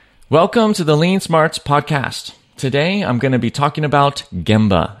Welcome to the Lean Smarts podcast. Today, I'm going to be talking about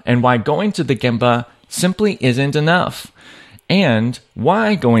Gemba and why going to the Gemba simply isn't enough, and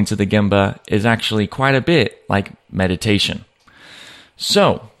why going to the Gemba is actually quite a bit like meditation.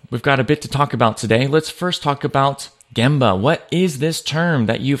 So, we've got a bit to talk about today. Let's first talk about Gemba. What is this term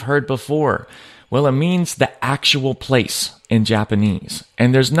that you've heard before? Well, it means the actual place in Japanese,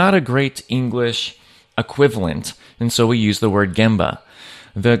 and there's not a great English equivalent, and so we use the word Gemba.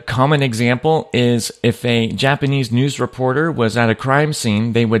 The common example is if a Japanese news reporter was at a crime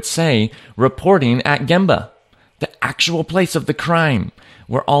scene, they would say, reporting at Gemba, the actual place of the crime,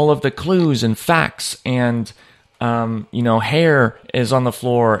 where all of the clues and facts and, hair is on the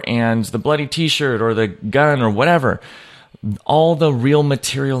floor and the bloody t-shirt or the gun or whatever. All the real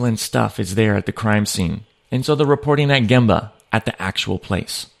material and stuff is there at the crime scene. And so they're reporting at Gemba, at the actual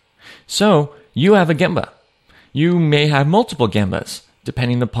place. So you have a Gemba. You may have multiple Gembas,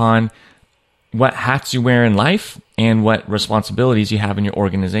 depending upon what hats you wear in life and what responsibilities you have in your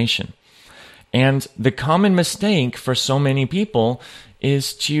organization. And the common mistake for so many people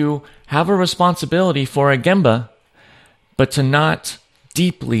is to have a responsibility for a Gemba, but to not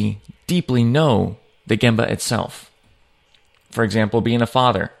deeply know the Gemba itself. For example, being a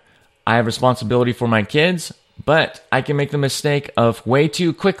father. I have responsibility for my kids, but I can make the mistake of way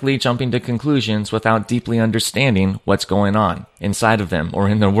too quickly jumping to conclusions without deeply understanding what's going on inside of them or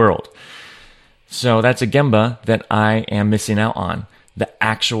in their world. So that's a Gemba that I am missing out on, the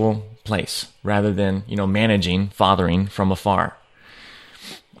actual place, rather than, managing, fathering from afar.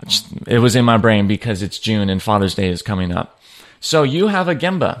 It was in my brain because it's June and Father's Day is coming up. So you have a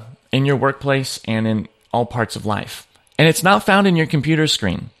Gemba in your workplace and in all parts of life. And it's not found in your computer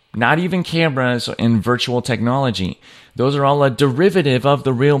screen. Not even cameras and virtual technology. Those are all a derivative of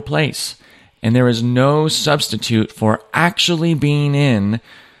the real place. And there is no substitute for actually being in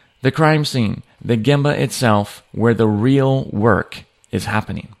the crime scene, the Gemba itself, where the real work is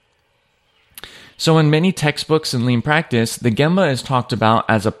happening. So in many textbooks in lean practice, the Gemba is talked about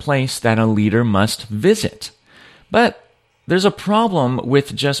as a place that a leader must visit. But there's a problem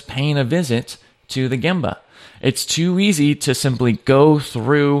with just paying a visit to the Gemba. It's too easy to simply go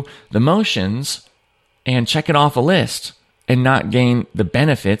through the motions and check it off a list and not gain the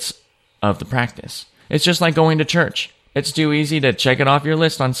benefits of the practice. It's just like going to church. It's too easy to check it off your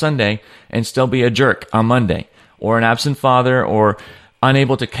list on Sunday and still be a jerk on Monday, or an absent father, or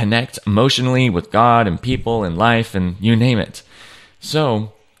unable to connect emotionally with God and people and life and you name it.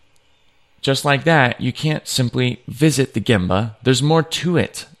 So, just like that, you can't simply visit the Gemba. There's more to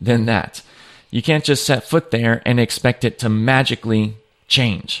it than that. You can't just set foot there and expect it to magically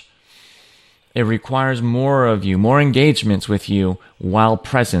change. It requires more of you, more engagements with you while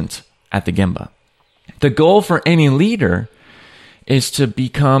present at the Gemba. The goal for any leader is to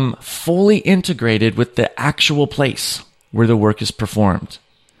become fully integrated with the actual place where the work is performed,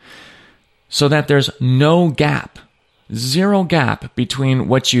 so that there's no gap, zero gap between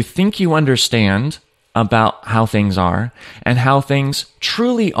what you think you understand about how things are and how things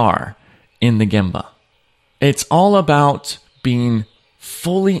truly are in the Gemba. It's all about being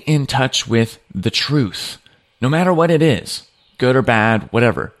fully in touch with the truth, no matter what it is, good or bad,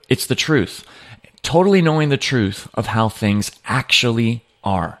 whatever. It's the truth. Totally knowing the truth of how things actually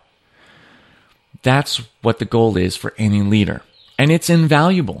are. That's what the goal is for any leader. And it's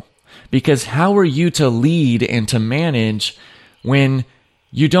invaluable, because how are you to lead and to manage when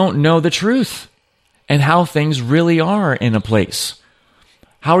you don't know the truth and how things really are in a place?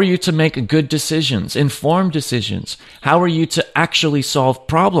 How are you to make good decisions, informed decisions? How are you to actually solve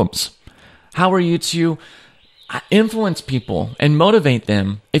problems? How are you to influence people and motivate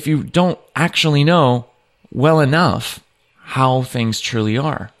them if you don't actually know well enough how things truly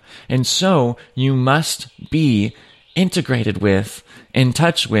are? And so you must be integrated with, in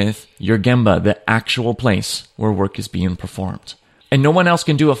touch with your Gemba, the actual place where work is being performed. And no one else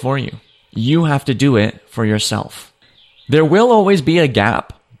can do it for you. You have to do it for yourself. There will always be a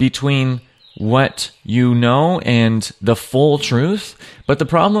gap between what you know and the full truth, but the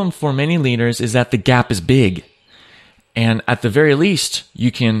problem for many leaders is that the gap is big. And at the very least, you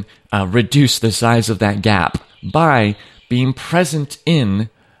can reduce the size of that gap by being present in,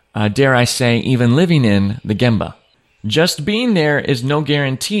 dare I say, even living in the Gemba. Just being there is no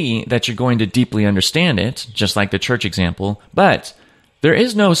guarantee that you're going to deeply understand it, just like the church example, but there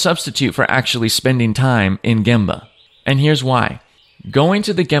is no substitute for actually spending time in Gemba. And here's why. Going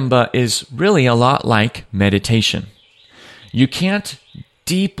to the Gemba is really a lot like meditation. You can't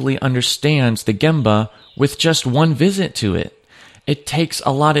deeply understand the Gemba with just one visit to it. It takes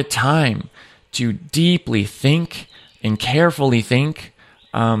a lot of time to deeply think and carefully think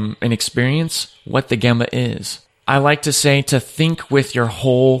and experience what the Gemba is. I like to say to think with your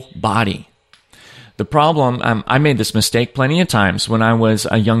whole body. The problem, I made this mistake plenty of times when I was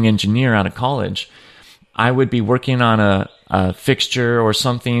a young engineer out of college. I would be working on a fixture or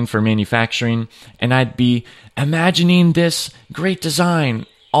something for manufacturing, and I'd be imagining this great design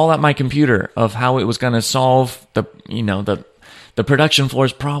all at my computer of how it was going to solve the production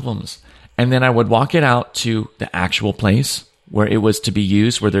floor's problems. And then I would walk it out to the actual place where it was to be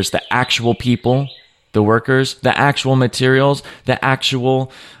used, where there's the actual people, the workers, the actual materials, the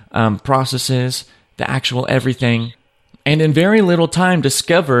actual processes, the actual everything. And in very little time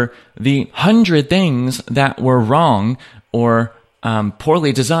discover the 100 things that were wrong or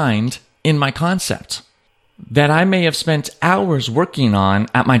poorly designed in my concept that I may have spent hours working on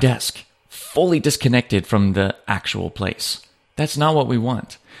at my desk, fully disconnected from the actual place. That's not what we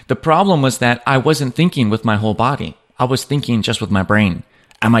want. The problem was that I wasn't thinking with my whole body. I was thinking just with my brain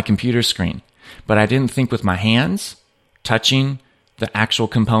at my computer screen. But I didn't think with my hands, touching the actual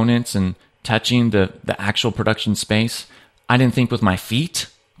components and touching the actual production space. I didn't think with my feet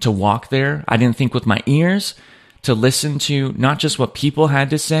to walk there. I didn't think with my ears to listen to not just what people had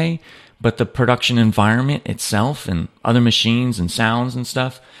to say, but the production environment itself and other machines and sounds and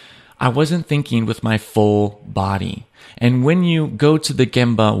stuff. I wasn't thinking with my full body. And when you go to the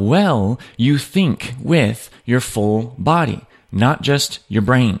Gemba well, you think with your full body, not just your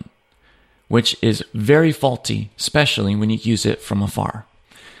brain, which is very faulty, especially when you use it from afar.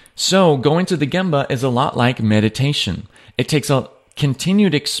 So going to the Gemba is a lot like meditation. It takes a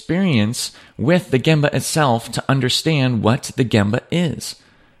continued experience with the Gemba itself to understand what the Gemba is.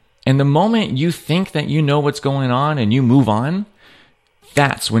 And the moment you think that you know what's going on and you move on,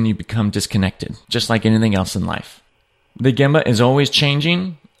 that's when you become disconnected, just like anything else in life. The Gemba is always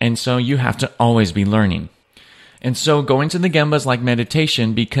changing, and so you have to always be learning. And so going to the Gemba is like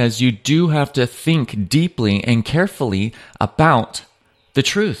meditation because you do have to think deeply and carefully about the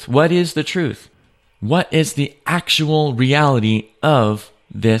truth. What is the truth? What is the actual reality of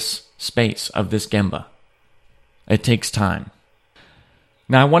this space, of this Gemba? It takes time.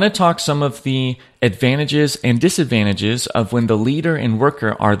 Now, I want to talk some of the advantages and disadvantages of when the leader and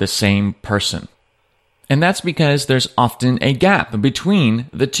worker are the same person. And that's because there's often a gap between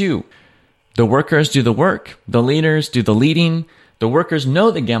the two. The workers do the work, the leaders do the leading, the workers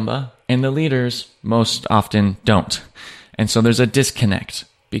know the Gemba, and the leaders most often don't. And so there's a disconnect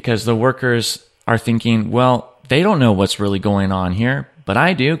because the workers are thinking, well, they don't know what's really going on here, but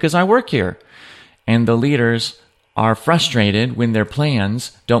I do because I work here. And the leaders are frustrated when their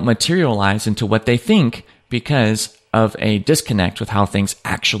plans don't materialize into what they think because of a disconnect with how things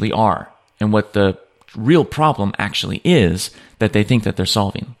actually are and what the real problem actually is that they think that they're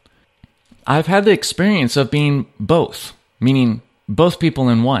solving. I've had the experience of being both, meaning both people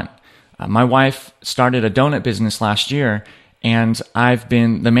in one. My wife started a donut business last year, and I've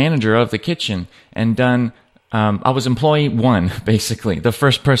been the manager of the kitchen and done I was employee one, basically, the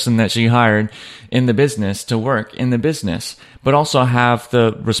first person that she hired in the business to work in the business, but also have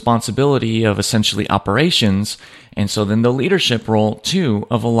the responsibility of essentially operations, and so then the leadership role, too,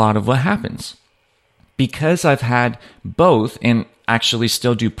 of a lot of what happens. Because I've had both and actually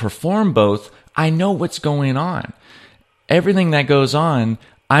still do perform both, I know what's going on. Everything that goes on,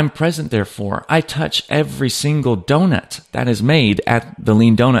 I'm present there for. I touch every single donut that is made at the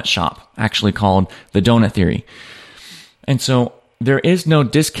Lean Donut Shop, actually called the Donut Theory. And so there is no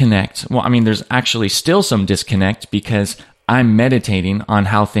disconnect. Well, I mean, there's actually still some disconnect because I'm meditating on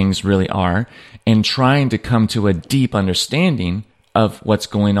how things really are and trying to come to a deep understanding of what's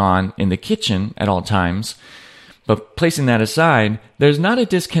going on in the kitchen at all times. But placing that aside, there's not a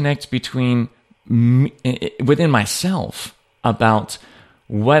disconnect between me, within myself about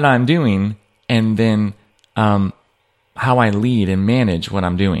what I'm doing and then how I lead and manage what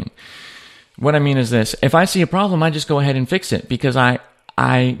I'm doing. What I mean is this: if I see a problem, I just go ahead and fix it because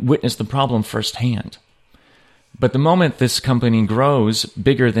I witnessed the problem firsthand. But the moment this company grows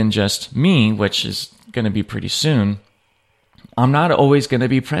bigger than just me, which is going to be pretty soon, I'm not always going to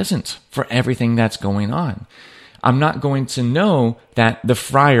be present for everything that's going on. I'm not going to know that the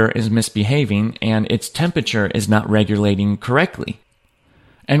fryer is misbehaving and its temperature is not regulating correctly.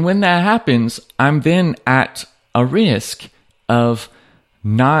 And when that happens, I'm then at a risk of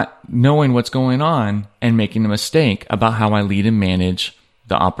not knowing what's going on and making a mistake about how I lead and manage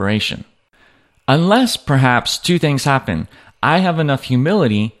the operation. Unless perhaps two things happen. I have enough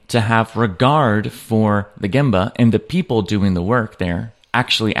humility to have regard for the Gemba and the people doing the work there,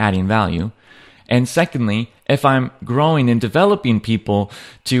 actually adding value. And secondly, if I'm growing and developing people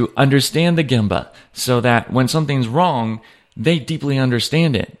to understand the Gemba so that when something's wrong, they deeply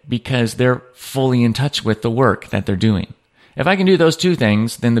understand it because they're fully in touch with the work that they're doing. If I can do those two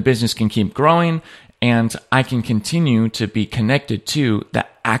things, then the business can keep growing and I can continue to be connected to the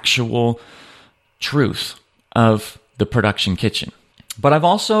actual truth of the production kitchen. But I've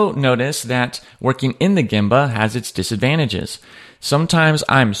also noticed that working in the Gemba has its disadvantages. Sometimes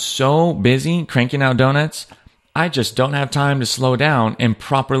I'm so busy cranking out donuts, I just don't have time to slow down and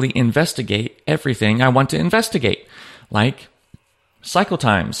properly investigate everything I want to investigate, like cycle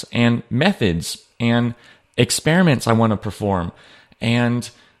times and methods and experiments I want to perform and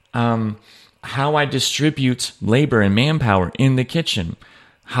how I distribute labor and manpower in the kitchen,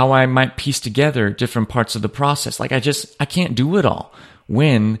 how I might piece together different parts of the process. Like I can't do it all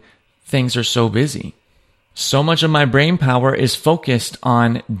when things are so busy. So much of my brain power is focused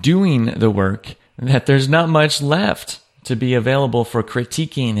on doing the work that there's not much left to be available for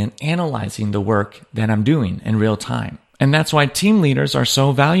critiquing and analyzing the work that I'm doing in real time. And that's why team leaders are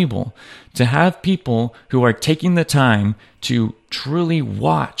so valuable, to have people who are taking the time to truly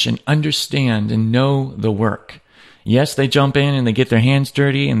watch and understand and know the work. Yes, they jump in and they get their hands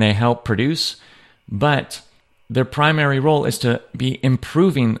dirty and they help produce, but their primary role is to be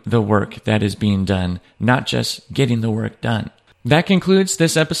improving the work that is being done, not just getting the work done. That concludes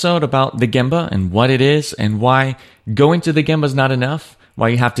this episode about the Gemba and what it is and why going to the Gemba is not enough, why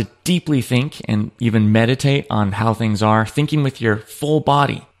you have to deeply think and even meditate on how things are, thinking with your full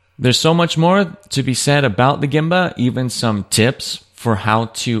body. There's so much more to be said about the Gemba, even some tips for how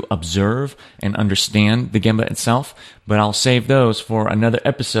to observe and understand the Gemba itself, but I'll save those for another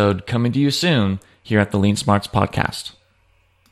episode coming to you soon here at the Lean Smarts Podcast.